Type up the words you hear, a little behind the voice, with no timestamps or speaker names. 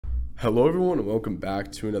Hello everyone and welcome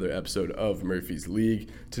back to another episode of Murphy's League.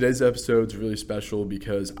 Today's episode is really special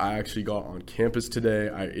because I actually got on campus today.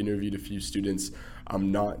 I interviewed a few students.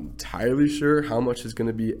 I'm not entirely sure how much is going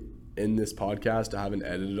to be in this podcast. I haven't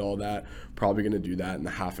edited all that. Probably going to do that in the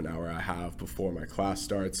half an hour I have before my class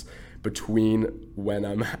starts. Between when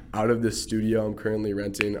I'm out of this studio I'm currently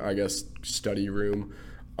renting, study room,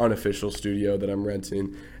 unofficial studio that I'm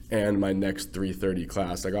renting, and my next 3:30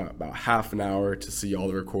 class. I got about half an hour to see all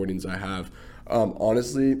the recordings I have.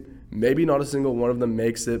 Honestly, maybe not a single one of them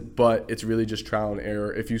makes it, but it's really just trial and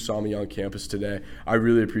error. If you saw me on campus today, I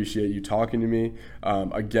really appreciate you talking to me.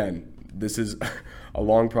 Again, this is a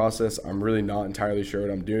long process. I'm really not entirely sure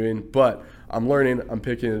what I'm doing, but I'm learning. I'm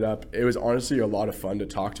picking it up. It was honestly a lot of fun to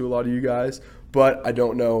talk to a lot of you guys, but I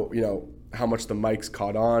don't know, how much the mics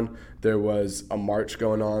caught on. There was a march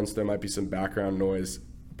going on, so there might be some background noise.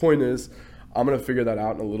 Point is, I'm going to figure that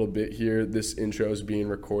out in a little bit here. This intro is being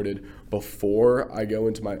recorded before I go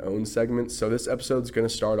into my own segment. So this episode is going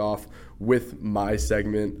to start off with my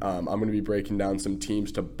segment. I'm going to be breaking down some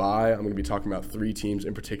teams to buy. I'm going to be talking about 3 teams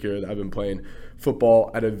in particular that have been playing football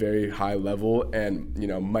at a very high level and,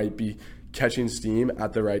 might be catching steam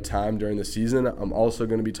at the right time during the season. I'm also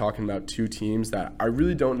going to be talking about 2 teams that I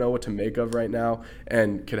really don't know what to make of right now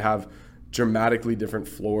and could have dramatically different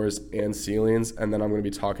floors and ceilings. And then I'm going to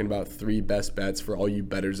be talking about 3 best bets for all you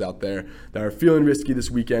bettors out there that are feeling risky this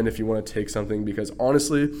weekend if you want to take something, because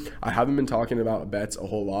honestly, I haven't been talking about bets a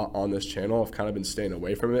whole lot on this channel. I've kind of been staying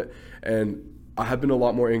away from it, and I have been a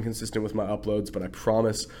lot more inconsistent with my uploads, but I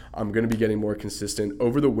promise I'm going to be getting more consistent.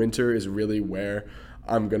 Over the winter is really where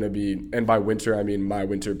I'm going to be, and by winter I mean my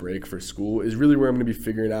winter break for school, is really where I'm going to be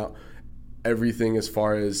figuring out everything as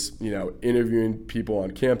far as, interviewing people on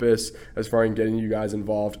campus, as far as getting you guys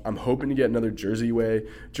involved. I'm hoping to get another jersey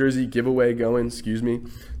giveaway going,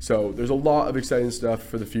 So there's a lot of exciting stuff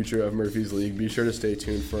for the future of Murphy's League. Be sure to stay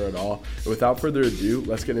tuned for it all. And without further ado,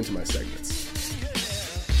 let's get into my segments.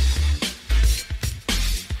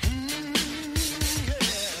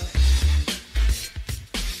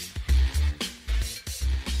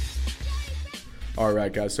 All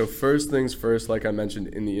right, guys, so first things first, like I mentioned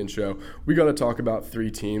in the intro, we got to talk about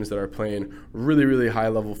 3 teams that are playing really, really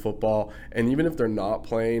high-level football. And even if they're not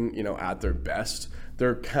playing, at their best,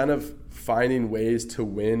 they're kind of finding ways to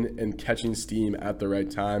win and catching steam at the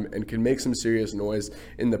right time and can make some serious noise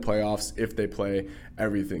in the playoffs if they play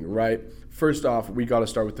everything right. First off, we got to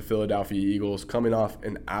start with the Philadelphia Eagles coming off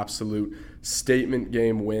an absolute statement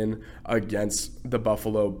game win against the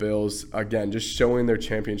Buffalo Bills. Again, just showing their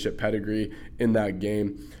championship pedigree in that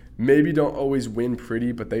game. Maybe don't always win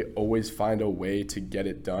pretty, but they always find a way to get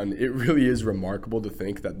it done. It really is remarkable to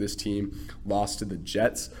think that this team lost to the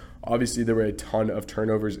Jets. Obviously, there were a ton of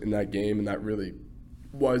turnovers in that game, and that really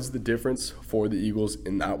was the difference for the Eagles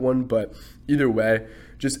in that one. But either way,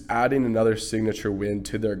 just adding another signature win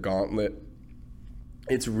to their gauntlet,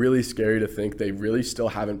 it's really scary to think they really still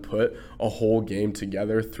haven't put a whole game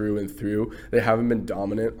together through and through. They haven't been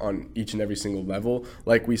dominant on each and every single level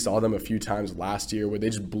like we saw them a few times last year where they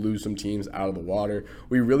just blew some teams out of the water.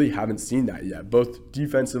 We really haven't seen that yet. Both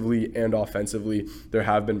defensively and offensively, there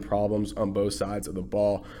have been problems on both sides of the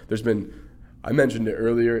ball. I mentioned it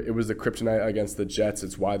earlier, it was the kryptonite against the Jets.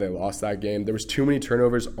 It's why they lost that game. There was too many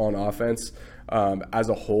turnovers on offense as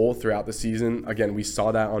a whole throughout the season. Again, we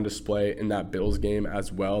saw that on display in that Bills game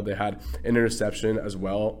as well. They had an interception as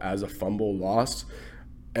well as a fumble lost.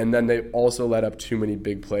 And then they also let up too many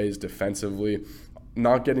big plays defensively,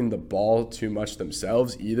 not getting the ball too much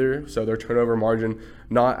themselves either. So their turnover margin,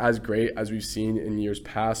 not as great as we've seen in years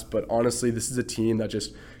past. But honestly, this is a team that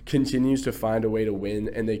just continues to find a way to win,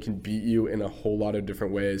 and they can beat you in a whole lot of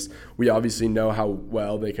different ways. We obviously know how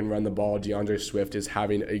well they can run the ball. DeAndre Swift is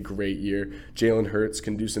having a great year. Jalen Hurts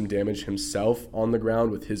can do some damage himself on the ground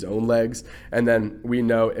with his own legs. And then we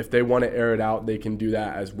know if they want to air it out, they can do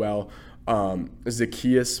that as well.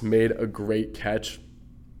 Zacchaeus made a great catch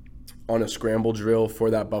on a scramble drill for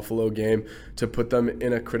that Buffalo game to put them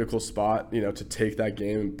in a critical spot, to take that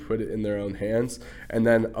game and put it in their own hands. And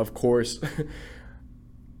then, of course,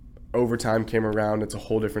 overtime came around. It's a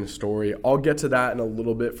whole different story. I'll get to that in a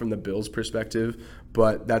little bit from the Bills' perspective,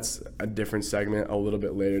 but that's a different segment a little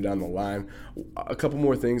bit later down the line. A couple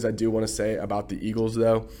more things I do want to say about the Eagles,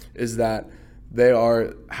 though, is that they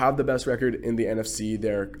have the best record in the NFC.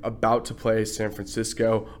 They're about to play San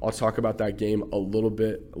Francisco. I'll talk about that game a little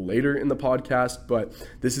bit later in the podcast, but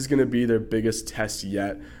this is going to be their biggest test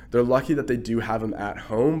yet. They're lucky that they do have them at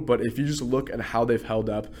home, but if you just look at how they've held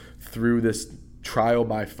up through this trial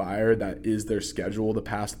by fire that is their schedule the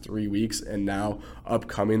past 3 weeks, and now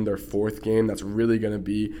upcoming their fourth game that's really going to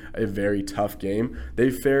be a very tough game. They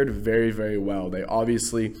fared very, very well. They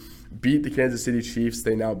obviously beat the Kansas City Chiefs.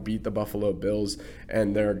 They now beat the Buffalo Bills,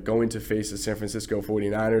 and they're going to face the San Francisco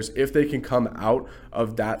 49ers. If they can come out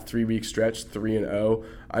of that 3-week stretch 3-0,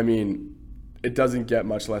 I mean, it doesn't get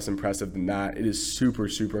much less impressive than that. It is super,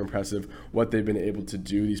 super impressive what they've been able to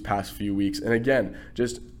do these past few weeks. And again,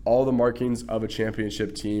 just all the markings of a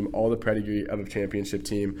championship team, all the pedigree of a championship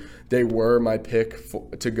team. They were my pick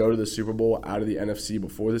to go to the Super Bowl out of the NFC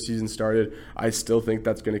before the season started. I still think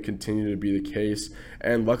that's going to continue to be the case.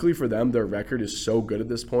 And luckily for them, their record is so good at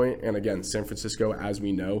this point. And again, San Francisco, as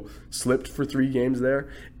we know, slipped for 3 games there.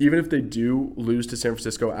 Even if they do lose to San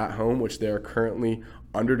Francisco at home, which they are currently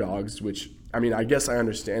underdogs, which, I mean, I guess I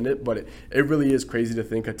understand it, but it really is crazy to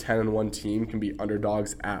think a 10-1 team can be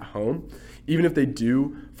underdogs at home. Even if they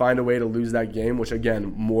do find a way to lose that game, which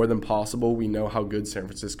again, more than possible, we know how good San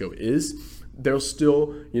Francisco is, they'll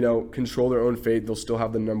still, control their own fate. They'll still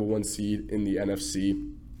have the number 1 seed in the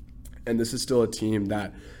NFC. And this is still a team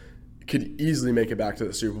that could easily make it back to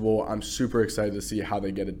the Super Bowl. I'm super excited to see how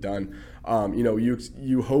they get it done.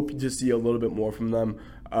 You hope to see a little bit more from them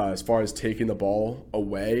as far as taking the ball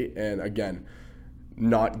away, and again,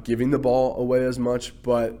 not giving the ball away as much,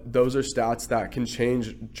 but those are stats that can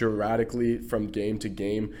change dramatically from game to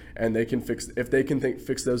game, and they can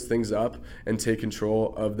fix those things up and take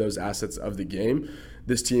control of those assets of the game.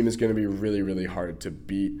 This team is going to be really, really hard to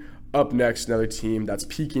beat. Up next, another team that's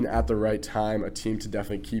peaking at the right time, a team to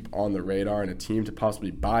definitely keep on the radar, and a team to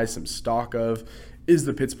possibly buy some stock of is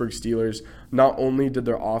the Pittsburgh Steelers. Not only did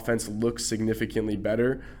their offense look significantly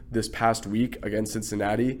better this past week against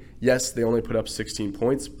Cincinnati, yes, they only put up 16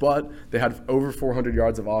 points, but they had over 400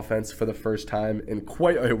 yards of offense for the first time in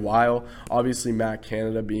quite a while. Obviously, Matt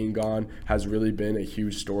Canada being gone has really been a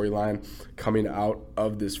huge storyline coming out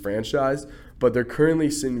of this franchise, but they're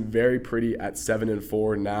currently sitting very pretty at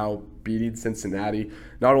 7-4 now, beating Cincinnati.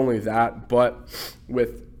 Not only that, but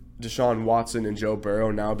with Deshaun Watson and Joe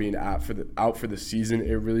Burrow now being out for the season,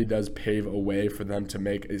 it really does pave a way for them to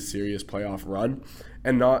make a serious playoff run.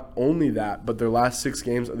 And not only that, but their last 6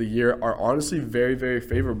 games of the year are honestly very, very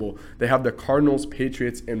favorable. They have the Cardinals,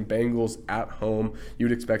 Patriots, and Bengals at home. You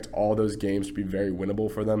would expect all those games to be very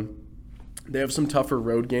winnable for them. They have some tougher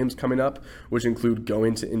road games coming up, which include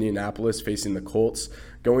going to Indianapolis facing the Colts,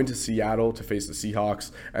 going to Seattle to face the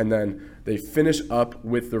Seahawks, and then they finish up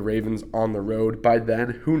with the Ravens on the road. By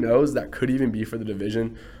then, who knows, that could even be for the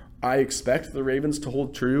division. I expect the Ravens to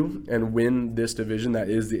hold true and win this division that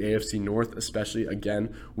is the AFC North, especially,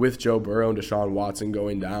 again, with Joe Burrow and Deshaun Watson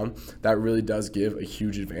going down. That really does give a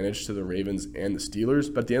huge advantage to the Ravens and the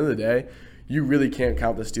Steelers. But at the end of the day, you really can't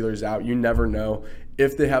count the Steelers out. You never know.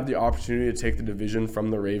 If they have the opportunity to take the division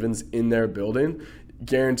from the Ravens in their building,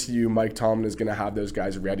 guarantee you Mike Tomlin is going to have those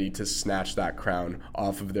guys ready to snatch that crown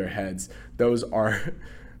off of their heads. Those are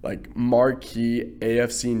like marquee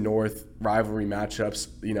AFC North rivalry matchups,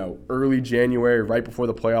 early January, right before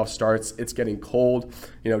the playoff starts. It's getting cold.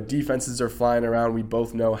 Defenses are flying around. We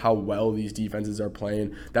both know how well these defenses are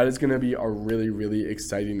playing. That is going to be a really, really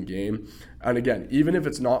exciting game. And again, even if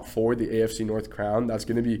it's not for the AFC North crown, that's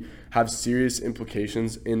going to have serious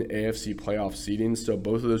implications in AFC playoff seeding. So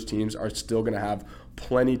both of those teams are still going to have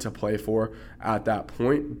plenty to play for at that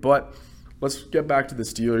point. But let's get back to the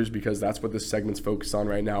Steelers because that's what this segment's focused on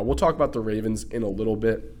right now. We'll talk about the Ravens in a little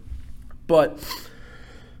bit, but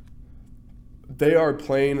they are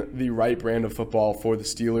playing the right brand of football for the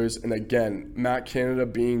Steelers. And again, Matt Canada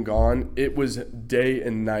being gone, it was day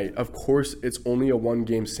and night. Of course, it's only a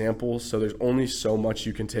 1-game sample, so there's only so much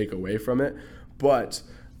you can take away from it. But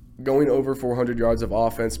going over 400 yards of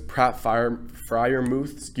offense, Pratt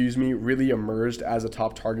Freiermuth, really emerged as a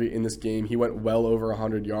top target in this game. He went well over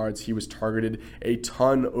 100 yards. He was targeted a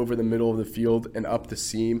ton over the middle of the field and up the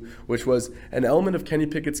seam, which was an element of Kenny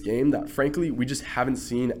Pickett's game that, frankly, we just haven't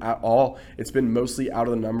seen at all. It's been mostly out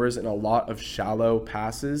of the numbers and a lot of shallow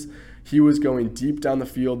passes. He was going deep down the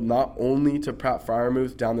field, not only to Pratt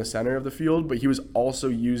Freiermuth down the center of the field, but he was also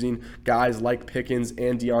using guys like Pickens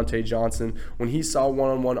and Deontay Johnson. When he saw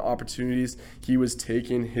one-on-one opportunities, he was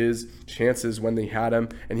taking his chances when they had him,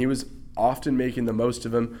 and he was often making the most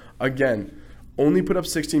of them. Again, only put up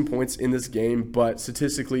 16 points in this game, but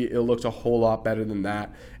statistically it looked a whole lot better than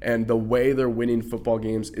that. And the way they're winning football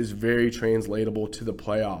games is very translatable to the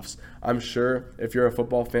playoffs. I'm sure if you're a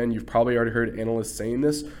football fan, you've probably already heard analysts saying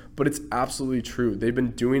this, but it's absolutely true. They've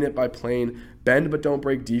been doing it by playing bend but don't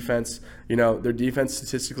break defense. Their defense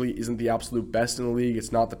statistically isn't the absolute best in the league.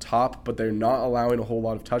 It's not the top, but they're not allowing a whole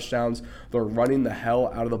lot of touchdowns. They're running the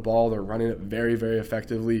hell out of the ball. They're running it very, very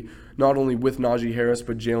effectively, not only with Najee Harris,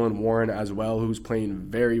 but Jalen Warren as well, who's playing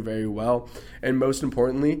very, very well. And most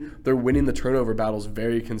importantly, they're winning the turnover battles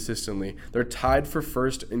very consistently. They're tied for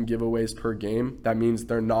first in giveaways per game. That means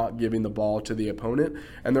they're not giving the ball to the opponent.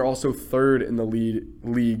 And they're also third in the league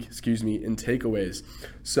in takeaways.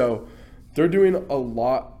 So they're doing a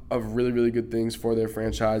lot of really, really good things for their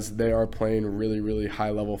franchise. They are playing really, really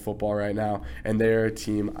high-level football right now, and they are a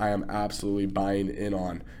team I am absolutely buying in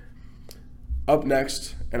on. Up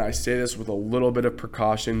next, and I say this with a little bit of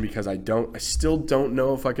precaution because I still don't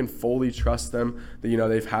know if I can fully trust them.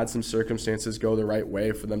 They've had some circumstances go the right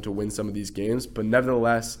way for them to win some of these games, but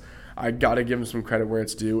nevertheless, I got to give them some credit where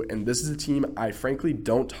it's due, and this is a team I frankly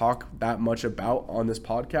don't talk that much about on this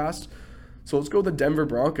podcast. So let's go with the Denver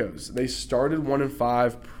Broncos. They started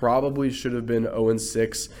 1-5, probably should have been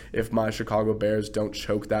 0-6 if my Chicago Bears don't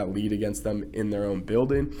choke that lead against them in their own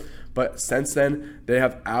building. But since then, they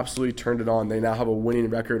have absolutely turned it on. They now have a winning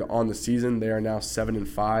record on the season. They are now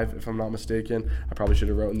 7-5, if I'm not mistaken. I probably should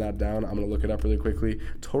have written that down. I'm going to look it up really quickly.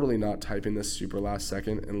 Totally not typing this super last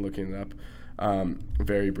second and looking it up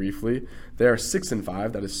very briefly. They are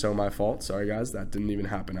 6-5. That is so my fault. Sorry, guys. That didn't even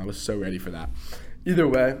happen. I was so ready for that. Either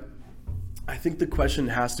way, I think the question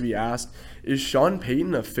has to be asked, is Sean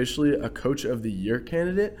Payton officially a Coach of the Year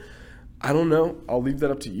candidate? I don't know. I'll leave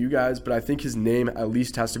that up to you guys, but I think his name at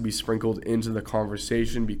least has to be sprinkled into the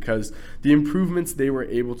conversation because the improvements they were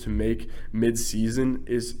able to make mid-season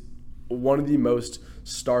is one of the most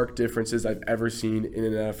stark differences I've ever seen in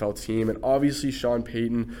an NFL team. And obviously Sean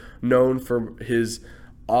Payton, known for his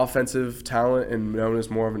offensive talent and known as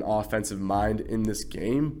more of an offensive mind in this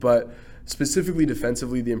game, but specifically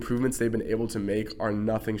defensively, the improvements they've been able to make are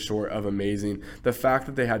nothing short of amazing. The fact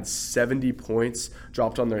that they had 70 points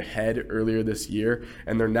dropped on their head earlier this year,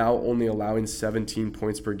 and they're now only allowing 17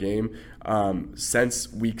 points per game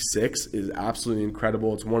since week 6 is absolutely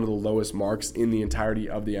incredible. It's one of the lowest marks in the entirety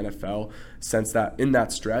of the NFL since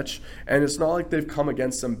that stretch. And it's not like they've come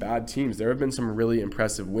against some bad teams. There have been some really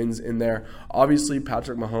impressive wins in there. Obviously,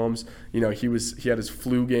 Patrick Mahomes, he had his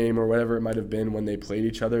flu game or whatever it might have been when they played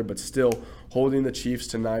each other, but still holding the Chiefs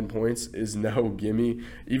to 9 points is no gimme.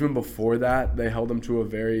 Even before that, they held them to a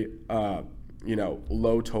very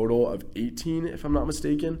low total of 18, if I'm not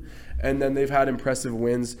mistaken. And then they've had impressive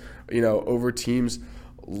wins, over teams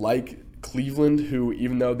like Cleveland, who,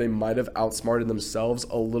 even though they might have outsmarted themselves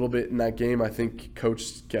a little bit in that game, I think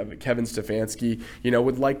Coach Kevin Stefanski,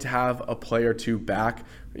 would like to have a play or two back,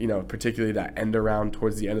 particularly that end around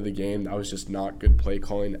towards the end of the game. That was just not good play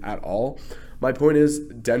calling at all. My point is,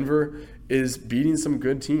 Denver is beating some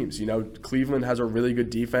good teams. Cleveland has a really good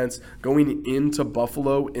defense. Going into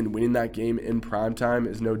Buffalo and winning that game in primetime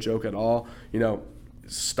is no joke at all.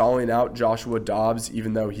 Stalling out Joshua Dobbs,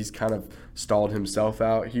 even though he's kind of stalled himself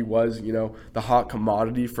out. He was, the hot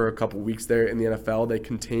commodity for a couple weeks there in the NFL. They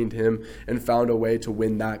contained him and found a way to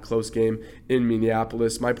win that close game in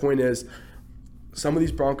Minneapolis. My point is, some of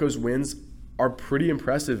these Broncos wins are pretty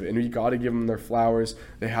impressive, and you got to give them their flowers.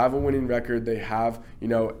 They have a winning record. They have,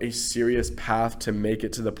 a serious path to make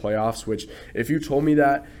it to the playoffs, which if you told me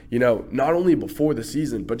that, not only before the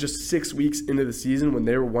season, but just 6 weeks into the season when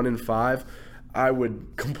they were 1-5, I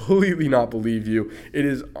would completely not believe you. It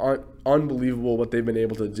is unbelievable what they've been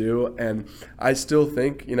able to do, and I still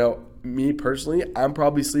think, me personally, I'm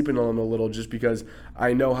probably sleeping on them a little just because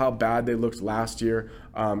I know how bad they looked last year.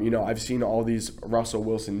 I've seen all these Russell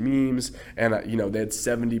Wilson memes, and, they had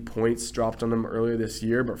 70 points dropped on them earlier this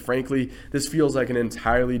year. But frankly, this feels like an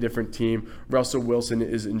entirely different team. Russell Wilson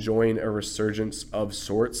is enjoying a resurgence of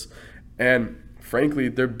sorts. And frankly,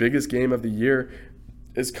 their biggest game of the year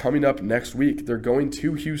is coming up next week. They're going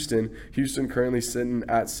to Houston. Houston currently sitting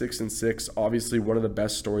at 6-6, obviously one of the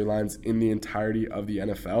best storylines in the entirety of the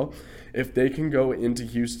NFL. If they can go into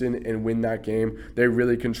Houston and win that game, they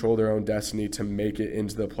really control their own destiny to make it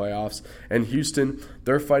into the playoffs. And Houston,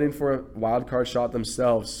 they're fighting for a wild card shot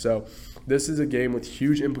themselves. So this is a game with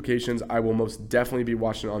huge implications. I will most definitely be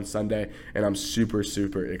watching on Sunday, and I'm super,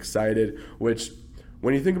 super excited, which,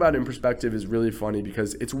 when you think about it in perspective, is really funny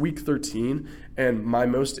because it's week 13, and my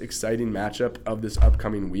most exciting matchup of this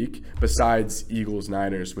upcoming week, besides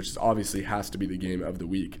Eagles-Niners, which obviously has to be the game of the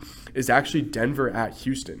week, is actually Denver at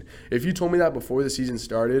Houston. If you told me that before the season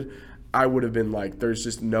started, I would have been like, there's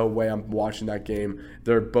just no way I'm watching that game.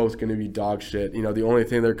 They're both going to be dog shit. You know, the only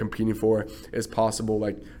thing they're competing for is possible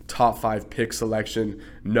like top 5 pick selection.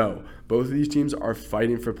 No, both of these teams are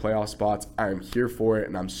fighting for playoff spots. I'm here for it,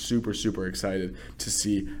 and I'm super, super excited to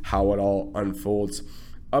see how it all unfolds.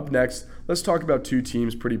 Up next, let's talk about 2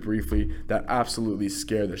 teams pretty briefly that absolutely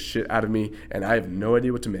scare the shit out of me, and I have no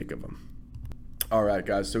idea what to make of them. All right,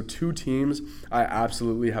 guys, so 2 teams I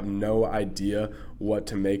absolutely have no idea what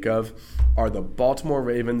to make of are the Baltimore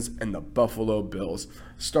Ravens and the Buffalo Bills.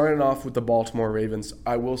 Starting off with the Baltimore Ravens,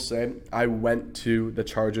 I will say I went to the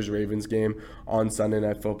Chargers-Ravens game on Sunday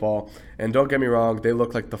Night Football, and don't get me wrong, they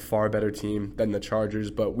look like the far better team than the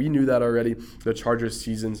Chargers, but we knew that already. The Chargers'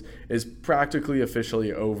 season is practically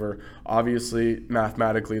officially over. Obviously,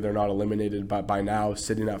 mathematically, they're not eliminated, but by now,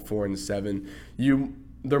 sitting at 4-7,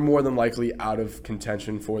 they're more than likely out of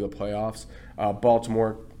contention for the playoffs.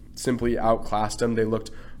 Baltimore simply outclassed them. They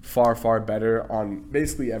looked far, far better on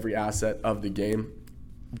basically every asset of the game.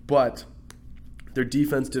 But their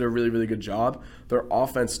defense did a really, really good job. Their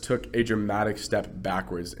offense took a dramatic step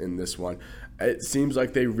backwards in this one. It seems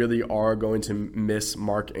like they really are going to miss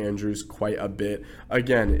Mark Andrews quite a bit.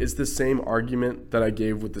 Again, it's the same argument that I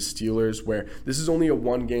gave with the Steelers, where this is only a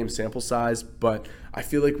 1-game sample size, but I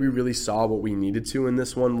feel like we really saw what we needed to in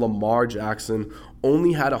this one. Lamar Jackson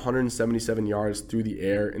only had 177 yards through the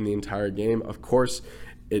air in the entire game. Of course,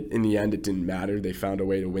 in the end, it didn't matter. They found a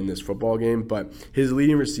way to win this football game. But his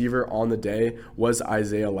leading receiver on the day was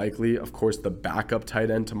Isaiah Likely, of course, the backup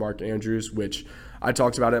tight end to Mark Andrews, which I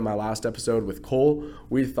talked about it in my last episode with Cole.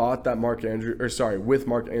 We thought that with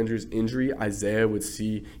Mark Andrews' injury, Isaiah would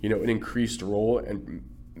see, an increased role and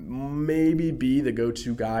maybe be the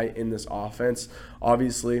go-to guy in this offense.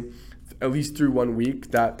 Obviously, at least through 1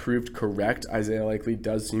 week, that proved correct. Isaiah Likely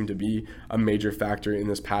does seem to be a major factor in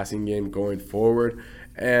this passing game going forward.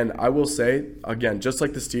 And I will say, again, just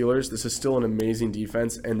like the Steelers, this is still an amazing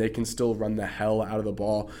defense, and they can still run the hell out of the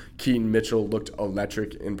ball. Keaton Mitchell looked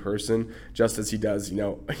electric in person, just as he does,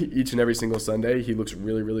 each and every single Sunday. He looks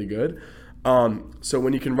really, really good. So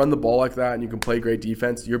when you can run the ball like that and you can play great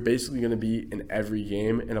defense, you're basically going to be in every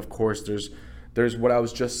game. And, of course, there's what I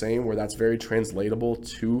was just saying, where that's very translatable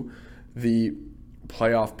to the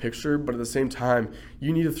playoff picture, but at the same time,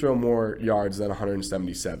 you need to throw more yards than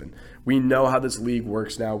 177. We know how this league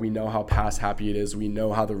works now. We know how pass happy it is. We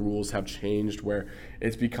know how the rules have changed, where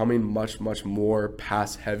it's becoming much, much more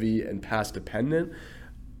pass heavy and pass dependent.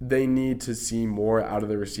 They need to see more out of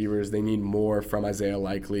the receivers. They need more from Isaiah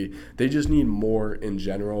Likely. They just need more in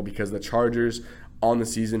general, because the Chargers on the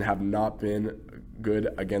season have not been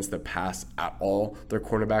good against the pass at all. Their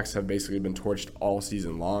cornerbacks have basically been torched all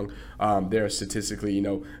season long. They're statistically,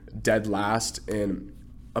 dead last in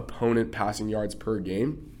opponent passing yards per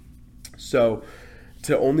game. So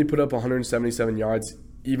to only put up 177 yards,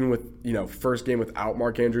 even with, first game without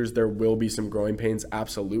Mark Andrews, there will be some growing pains,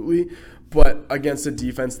 absolutely. But against a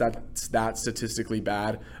defense that's that statistically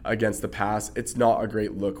bad against the pass, it's not a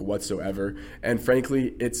great look whatsoever. And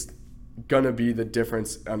frankly, it's going to be the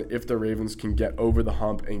difference on if the Ravens can get over the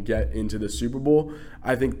hump and get into the Super Bowl.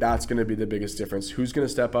 I think that's going to be the biggest difference. Who's going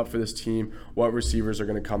to step up for this team? What receivers are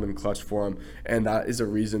going to come in clutch for them? And that is a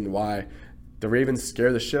reason why the Ravens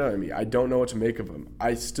scare the shit out of me. I don't know what to make of them.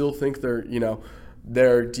 I still think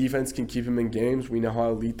their defense can keep them in games. We know how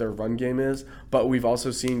elite their run game is, but we've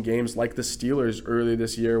also seen games like the Steelers earlier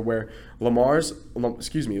this year where Lamar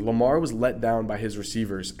was let down by his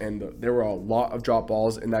receivers, and there were a lot of drop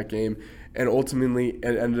balls in that game, and ultimately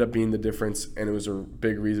it ended up being the difference, and it was a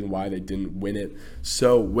big reason why they didn't win it.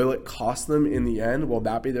 So will it cost them in the end? Will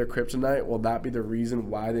that be their kryptonite? Will that be the reason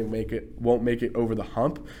why they won't make it over the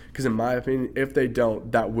hump? Because in my opinion, if they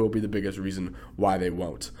don't, that will be the biggest reason why they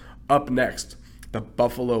won't. Up next, the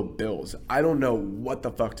Buffalo Bills. I don't know what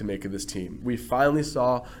the fuck to make of this team. We finally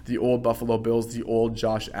saw the old Buffalo Bills, the old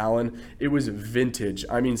Josh Allen. It was vintage.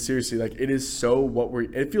 I mean, seriously, it is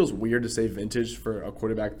it feels weird to say vintage for a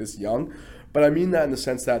quarterback this young, but I mean that in the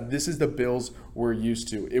sense that this is the Bills we're used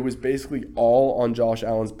to. It was basically all on Josh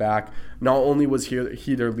Allen's back. Not only was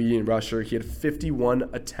he their leading rusher, he had 51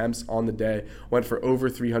 attempts on the day, went for over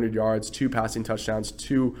 300 yards, 2 passing touchdowns,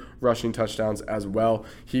 2 rushing touchdowns as well.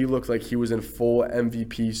 He looked like he was in full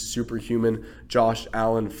MVP superhuman Josh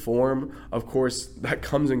Allen form. Of course, that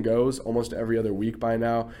comes and goes almost every other week by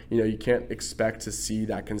now. You can't expect to see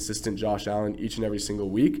that consistent Josh Allen each and every single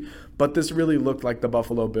week, But this really looked like the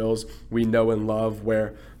Buffalo Bills we know and love,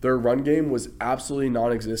 where their run game was absolutely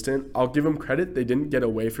non-existent. I'll give them credit. They didn't get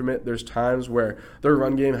away from it. There's times where their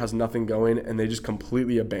run game has nothing going and they just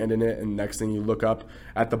completely abandon it. And next thing you look up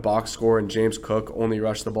at the box score and James Cook only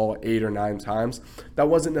rushed the ball 8 or 9 times. That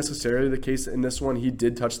wasn't necessarily the case in this one. He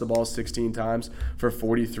did touch the ball 16 times for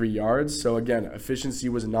 43 yards. So again, efficiency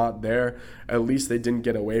was not there. At least they didn't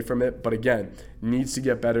get away from it. But again, needs to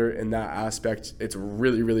get better in that aspect. It's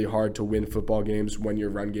really, really hard to win football games when your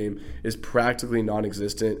run game is practically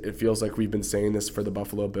non-existent. It feels like we've been saying this for the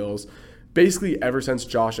Buffalo Bills basically ever since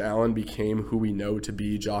Josh Allen became who we know to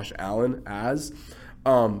be Josh Allen as.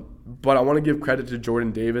 But I want to give credit to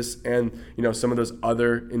Jordan Davis and, some of those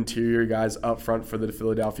other interior guys up front for the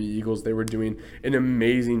Philadelphia Eagles. They were doing an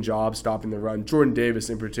amazing job stopping the run. Jordan Davis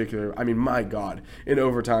in particular, I mean, my God, in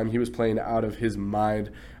overtime, he was playing out of his mind.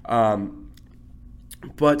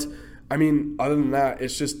 But, I mean, other than that,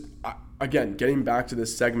 it's just, again, getting back to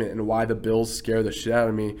this segment and why the Bills scare the shit out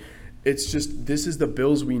of me. It's just, this is the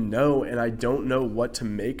Bills we know, and I don't know what to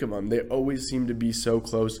make of them. They always seem to be so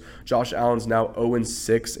close. Josh Allen's now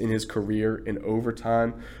 0-6 in his career in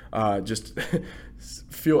overtime. Just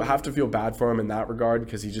have to feel bad for him in that regard,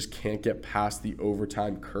 because he just can't get past the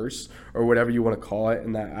overtime curse or whatever you want to call it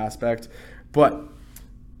in that aspect. But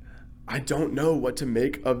I don't know what to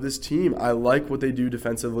make of this team. I like what they do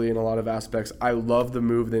defensively in a lot of aspects. I love the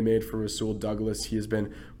move they made for Rasul Douglas. He has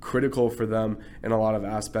been critical for them in a lot of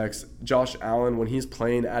aspects. Josh Allen, when he's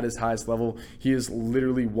playing at his highest level, he is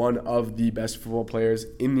literally one of the best football players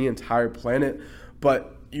in the entire planet.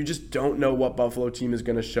 But you just don't know what Buffalo team is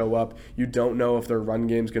going to show up. You don't know if their run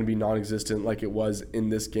game is going to be non-existent like it was in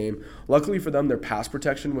this game. Luckily for them, their pass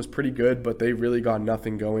protection was pretty good, but they really got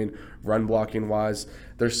nothing going run blocking wise.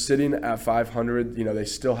 They're sitting at 500. They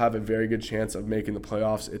still have a very good chance of making the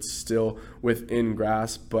playoffs. It's still within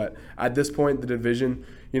grasp, but at this point, the division,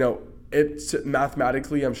 it's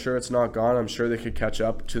mathematically, I'm sure it's not gone. I'm sure they could catch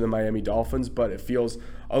up to the Miami Dolphins, but it feels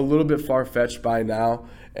a little bit far-fetched by now.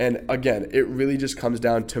 And again, it really just comes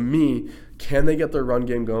down to me, can they get their run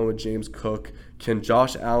game going with James Cook? Can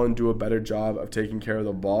Josh Allen do a better job of taking care of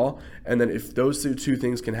the ball? And then if those two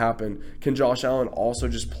things can happen, can Josh Allen also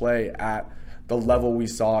just play at the level we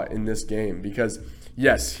saw in this game? Because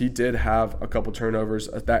yes, he did have a couple turnovers.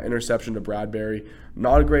 That interception to Bradbury,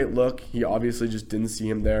 not a great look. He obviously just didn't see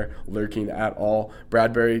him there lurking at all.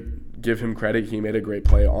 Bradbury, give him credit. He made a great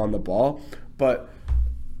play on the ball. But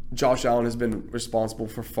Josh Allen has been responsible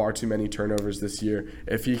for far too many turnovers this year.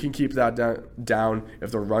 If he can keep that down,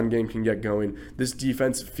 if the run game can get going, this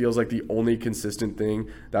defense feels like the only consistent thing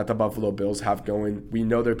that the Buffalo Bills have going. We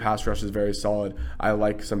know their pass rush is very solid. I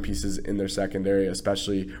like some pieces in their secondary,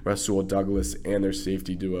 especially Rasul Douglas and their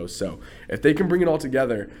safety duo. So if they can bring it all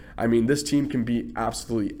together, I mean, this team can beat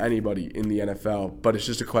absolutely anybody in the NFL, but it's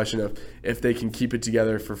just a question of if they can keep it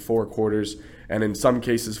together for 4 quarters, and in some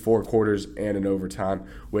cases 4 quarters and an overtime,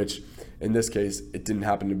 which in this case, it didn't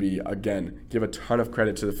happen to be. Again, give a ton of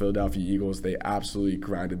credit to the Philadelphia Eagles. They absolutely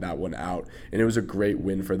grinded that one out, and it was a great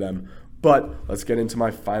win for them. But let's get into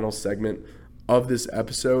my final segment of this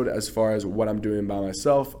episode as far as what I'm doing by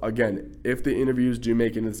myself. Again, if the interviews do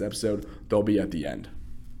make it in this episode, they'll be at the end.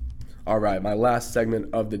 All right, my last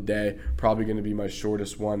segment of the day, probably going to be my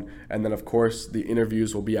shortest one. And then, of course, the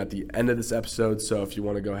interviews will be at the end of this episode. So if you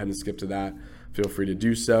want to go ahead and skip to that, feel free to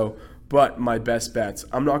do so. But my best bets,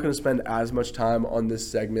 I'm not going to spend as much time on this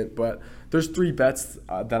segment, but there's 3 bets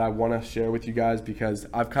that I want to share with you guys, because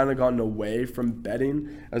I've kind of gotten away from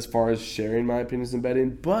betting as far as sharing my opinions in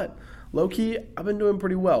betting. But low-key, I've been doing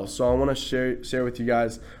pretty well, so I want to share with you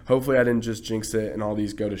guys. Hopefully I didn't just jinx it and all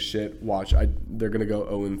these go to shit. Watch, they're going to go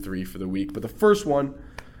 0-3 for the week. But the first one,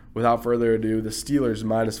 without further ado, the Steelers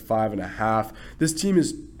 -5.5. This team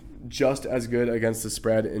is just as good against the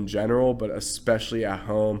spread in general, but especially at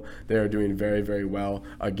home, they are doing very, very well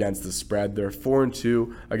against the spread. They're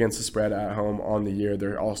 4-2 against the spread at home on the year.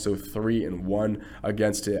 They're also 3-1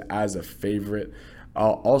 against it as a favorite.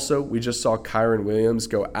 Also, we just saw Kyren Williams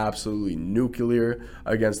go absolutely nuclear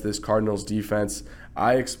against this Cardinals defense.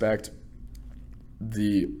 I expect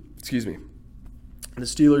the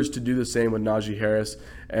Steelers to do the same with Najee Harris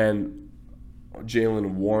and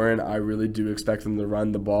Jaylen Warren. I really do expect them to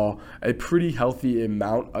run the ball a pretty healthy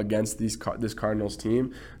amount against this Cardinals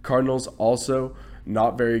team. Cardinals also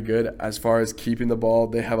not very good as far as keeping the ball.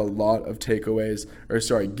 They have a lot of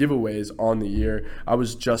giveaways on the year. I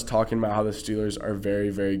was just talking about how the Steelers are very,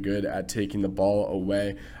 very good at taking the ball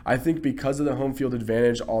away. I think because of the home field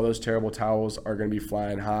advantage, all those terrible towels are going to be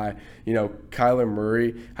flying high. Kyler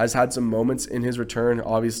Murray has had some moments in his return,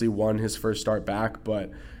 obviously won his first start back,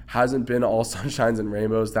 but hasn't been all sunshines and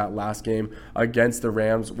rainbows. That last game against the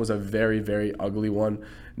Rams was a very, very ugly one.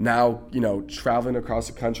 Now, traveling across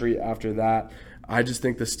the country after that, I just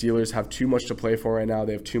think the Steelers have too much to play for right now.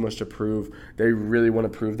 They have too much to prove. They really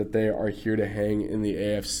want to prove that they are here to hang in the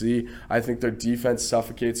AFC. I think their defense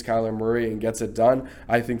suffocates Kyler Murray and gets it done.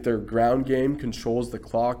 I think their ground game controls the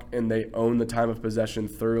clock, and they own the time of possession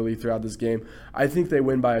thoroughly throughout this game. I think they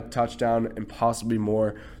win by a touchdown and possibly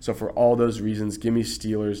more. So for all those reasons, give me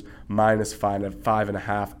Steelers minus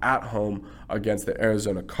 5.5 at home against the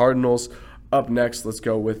Arizona Cardinals. Up next, let's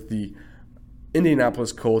go with the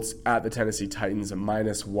Indianapolis Colts at the Tennessee Titans,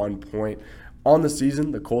 minus 1 point. On the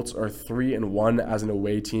season, the Colts are 3-1 as an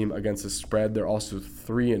away team against the spread. They're also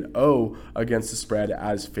 3-0 against the spread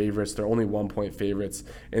as favorites. They're only 1 point favorites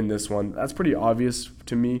in this one. That's pretty obvious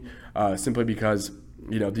to me, simply because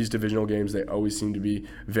these divisional games, they always seem to be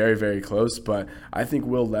very, very close. But I think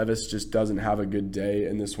Will Levis just doesn't have a good day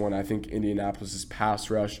in this one. I think Indianapolis' pass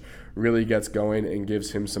rush really gets going and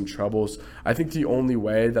gives him some troubles. I think the only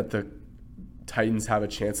way that the Titans have a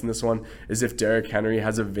chance in this one is if Derrick Henry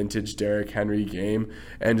has a vintage Derrick Henry game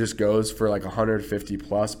and just goes for like 150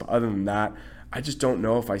 plus. But other than that, I just don't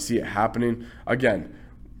know if I see it happening. Again,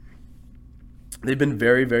 they've been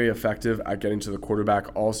very, very effective at getting to the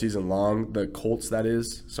quarterback all season long. The Colts, that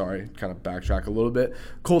is. Sorry, kind of backtrack a little bit.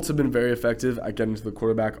 Colts have been very effective at getting to the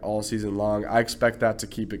quarterback all season long. I expect that to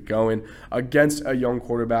keep it going against a young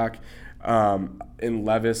quarterback in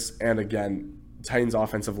Levis. And again, Titans'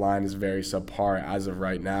 offensive line is very subpar as of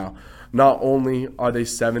right now. Not only are they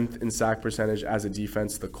 7th in sack percentage as a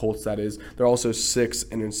defense, the Colts that is, they're also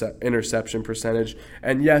 6th in interception percentage.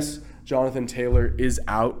 And yes, Jonathan Taylor is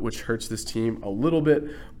out, which hurts this team a little bit,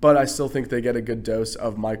 but I still think they get a good dose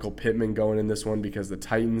of Michael Pittman going in this one because the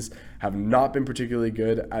Titans have not been particularly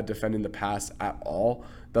good at defending the pass at all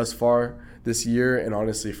thus far this year, and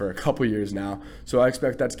honestly for a couple years now. So I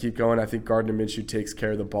expect that to keep going. I think Gardner Minshew takes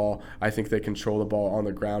care of the ball. I think they control the ball on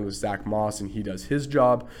the ground with Zach Moss, and he does his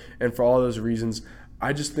job. And for all those reasons,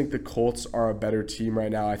 I just think the Colts are a better team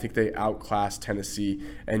right now. I think they outclass Tennessee.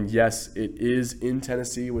 And yes, it is in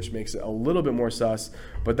Tennessee, which makes it a little bit more sus,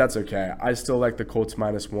 but that's okay. I still like the Colts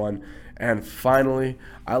minus 1. And finally,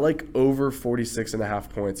 I like over 46.5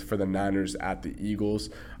 points for the Niners at the Eagles.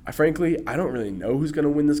 Frankly, I don't really know who's going to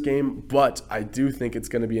win this game, but I do think it's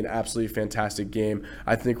going to be an absolutely fantastic game.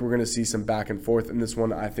 I think we're going to see some back and forth in this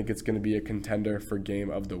one. I think it's going to be a contender for game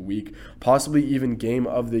of the week, possibly even game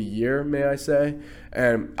of the year, may I say.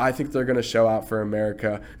 And I think they're going to show out for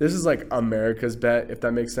America. This is like America's bet, if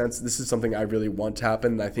that makes sense. This is something I really want to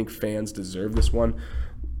happen, and I think fans deserve this one.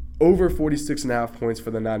 Over 46.5 points for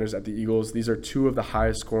the Niners at the Eagles. These are two of the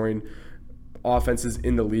highest scoring offenses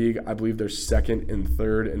in the league. I believe they're 2nd and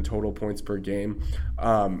 3rd in total points per game.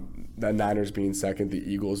 The Niners being 2nd, the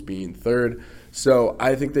Eagles being 3rd. So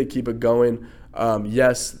I think they keep it going.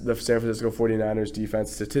 Yes, the San Francisco 49ers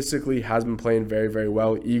defense statistically has been playing very, very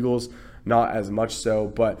well. Eagles, not as much so,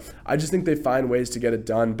 but I just think they find ways to get it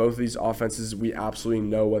done. Both of these offenses, we absolutely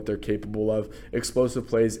know what they're capable of. Explosive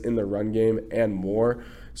plays in the run game and more.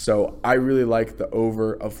 So I really like the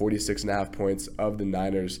over of 46.5 points of the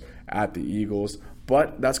Niners at the Eagles.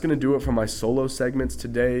 But that's going to do it for my solo segments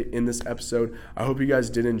today in this episode. I hope you guys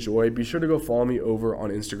did enjoy. Be sure to go follow me over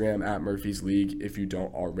on Instagram at Murphy's League if you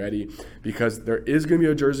don't already, because there is going to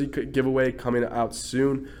be a jersey giveaway coming out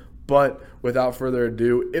soon. But without further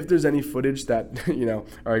ado, if there's any footage that,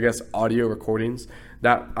 or I guess audio recordings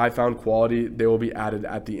that I found quality, they will be added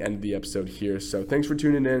at the end of the episode here. So thanks for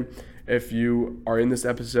tuning in. If you are in this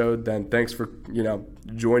episode, then thanks for,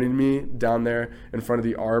 joining me down there in front of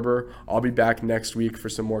the Arbor. I'll be back next week for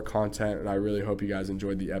some more content, and I really hope you guys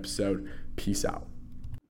enjoyed the episode. Peace out.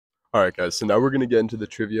 All right, guys, so now we're going to get into the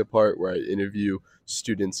trivia part where I interview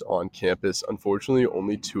students on campus. Unfortunately,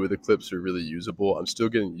 only 2 of the clips are really usable. I'm still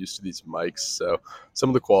getting used to these mics, so some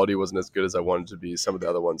of the quality wasn't as good as I wanted to be. Some of the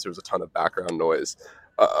other ones, there was a ton of background noise.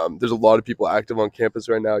 There's a lot of people active on campus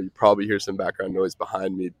right now. You probably hear some background noise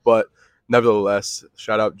behind me, but nevertheless,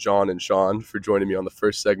 shout out John and Sean for joining me on the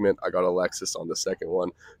first segment. I got Alexis on the second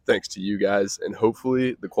one. Thanks to you guys, and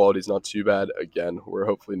hopefully the quality is not too bad. Again, we're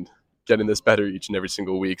hopefully getting this better each and every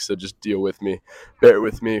single week, so just deal with me, bear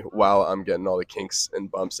with me while I'm getting all the kinks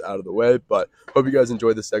and bumps out of the way. But hope you guys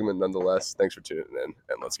enjoyed this segment nonetheless. Thanks for tuning in,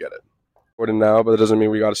 and let's get it. Recording now, but that doesn't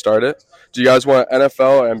mean we got to start it. Do you guys want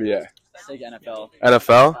NFL or NBA? Take NFL.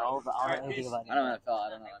 NFL? I don't NFL. I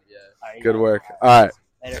don't know NBA. Good work. All right.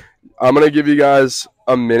 Later. I'm going to give you guys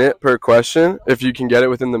a minute per question. If you can get it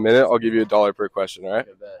within the minute, I'll give you $1 per question, all right?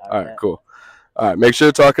 All right, cool. All right, make sure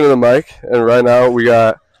you're talking to the mic. And right now we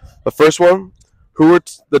got the first one. Who were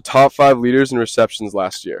the top 5 leaders in receptions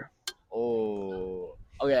last year? Oh.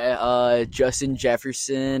 Okay. Justin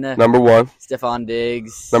Jefferson. Number 1. Stephon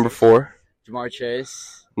Diggs. Number 4. Jamar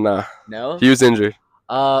Chase. Nah. No. He was injured.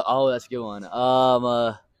 That's a good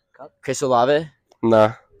one. Chris Olave.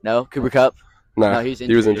 Nah. No. Cooper Kupp. Nah. No, he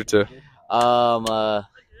was injured too. Not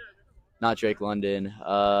Drake London.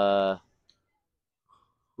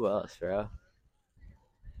 Who else, bro?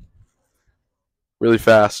 Really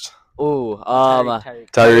fast. Oh,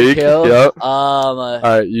 Tyreek. Hill. Yep. All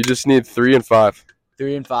right, you just need 3 and 5.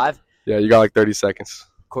 3 and 5. Yeah, you got like 30 seconds.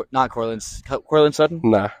 Not Cortland Sutton.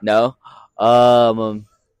 Nah. No.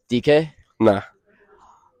 DK. Nah.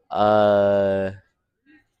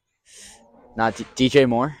 Not DJ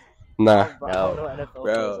Moore. Nah. No.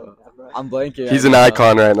 Bro, I'm blanking. He's an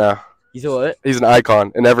icon right now. He's a what? He's an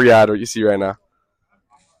icon in every ad you see right now.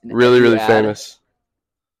 Really famous.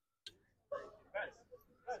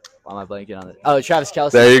 Why am I blanking on it? Oh, Travis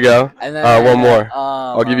Kelce. There you go. And then one more.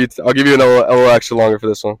 I'll give you a little extra longer for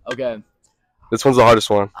this one. Okay. This one's the hardest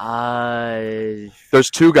one.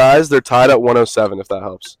 There's 2 guys. They're tied at 107. If that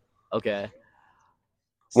helps. Okay.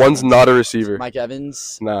 One's not a receiver. Mike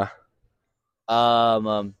Evans. Nah.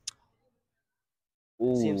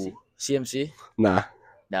 CMC. Nah.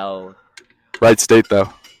 No. Right state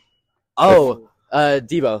though. Oh,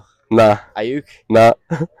 Debo. Nah. Ayuk. Nah.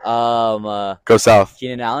 Go south.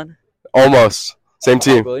 Keenan Allen. Almost. Same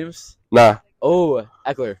team. Williams. Nah. Oh,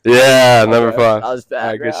 Eckler. Yeah, number 5. That was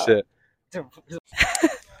bad. Good shit.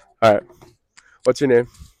 All right. What's your name?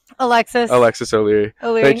 Alexis. Alexis O'Leary.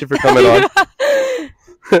 O'Leary. Thank you for coming on.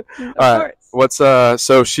 All right.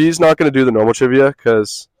 So she's not going to do the normal trivia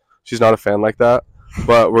because she's not a fan like that,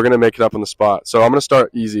 but we're going to make it up on the spot. So I'm going to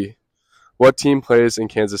start easy. What team plays in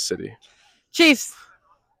Kansas City? Chiefs.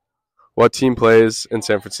 What team plays in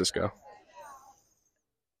San Francisco?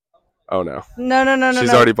 Oh, no. No. She's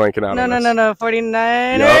already blanking out. No.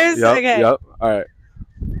 49ers? Yep. All right.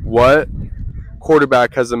 What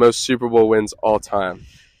quarterback has the most Super Bowl wins all time?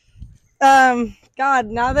 God,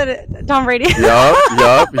 now that Tom Brady.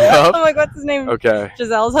 Yup. I'm like, what's his name? Okay.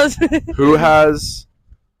 Giselle's husband. We're going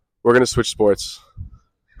to switch sports.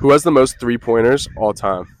 Who has the most 3-pointers all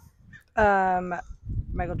time?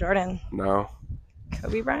 Michael Jordan. No.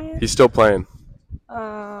 Kobe Bryant? He's still playing.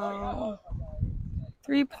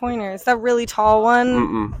 3-pointers. That really tall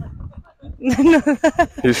one?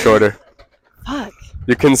 He's shorter. Fuck.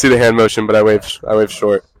 You couldn't see the hand motion, but I waved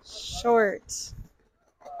short. Short.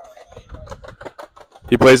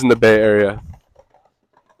 He plays in the Bay Area.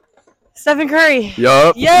 Stephen Curry.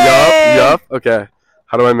 Yup. Yay! Yup. Okay.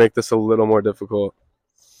 How do I make this a little more difficult?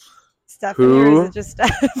 Stephanie, or is it just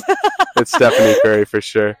Steph? It's Stephanie Curry for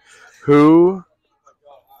sure. Who?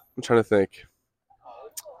 I'm trying to think.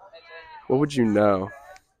 What would you know?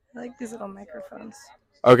 I like these little microphones.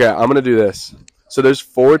 Okay, I'm going to do this. So there's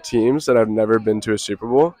 4 teams that have never been to a Super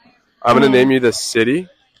Bowl. I'm going to name you the city,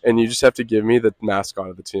 and you just have to give me the mascot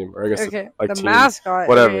of the team. Or I guess the team. Mascot.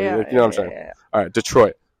 Whatever. Yeah, you know what I'm saying. Yeah. All right,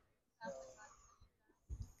 Detroit.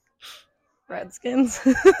 Redskins.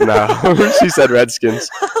 No, she said Redskins,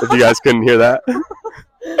 if you guys couldn't hear that.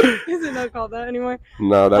 Is it not called that anymore?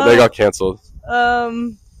 No, they got canceled. I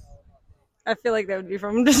feel like they would be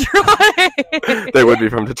from Detroit. They would be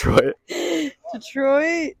from Detroit.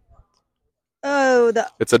 Detroit? Oh,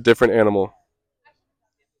 it's a different animal.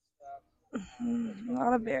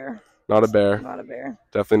 Not a bear. Not a bear. Not a bear.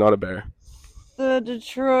 Definitely not a bear. The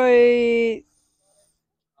Detroit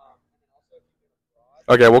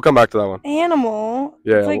Okay, we'll come back to that one. animal.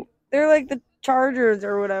 Yeah. It's like, they're like the Chargers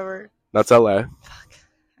or whatever. That's LA. Fuck.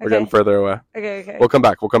 We're getting further away. Okay. We'll come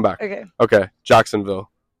back. Okay. Okay,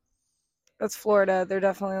 Jacksonville. That's Florida. They're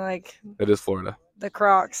definitely like It is Florida. the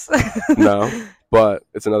Crocs. No, but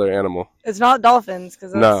it's another animal. It's not dolphins.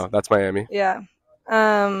 No, that's Miami. Yeah.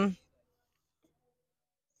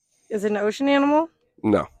 Is it an ocean animal?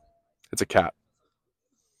 No, it's a cat.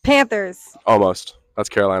 Panthers. Almost. That's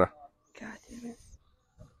Carolina. God damn it.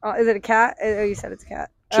 Oh, is it a cat? Oh, you said it's a cat.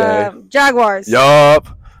 Jay. Jaguars. Yup.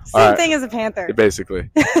 Same thing as a panther. Basically.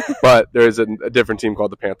 But there's a different team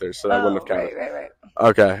called the Panthers, so that wouldn't have counted. Right.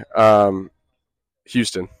 Okay.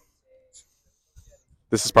 Houston.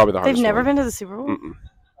 This is probably the hardest They've never one. been to the Super Bowl? Mm-mm.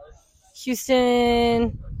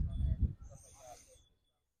 Houston.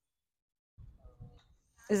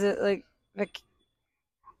 Is it like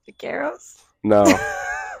Vaqueros? No.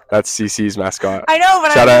 That's CC's mascot. I know,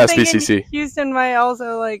 but Shout I'm out thinking SBCC. Houston might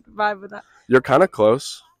also like vibe with that. You're kind of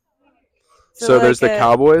close. So there's the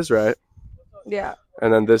Cowboys, right? Yeah.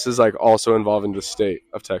 And then this is like also involving the state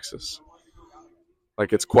of Texas.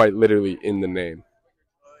 Like it's quite literally in the name.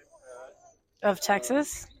 Of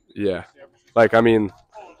Texas? Yeah. Like, I mean,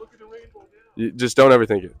 you just don't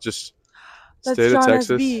overthink it. Just That's stay to John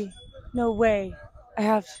Texas. SB. No way. I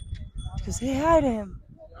have to say hi to him.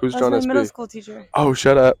 Who's That's John my SB? middle school teacher. Oh,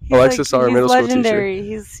 shut up. He's Alexis, our he's middle school legendary. teacher.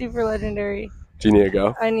 He's super legendary. Do you need to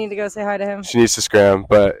go? I need to go say hi to him. She needs to scram,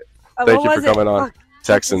 but thank you for coming on. Fuck.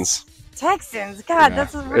 Texans. Texans. God, Yeah.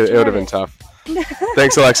 that's a It would have been tough.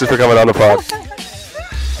 Thanks, Alexis, for coming on the pod.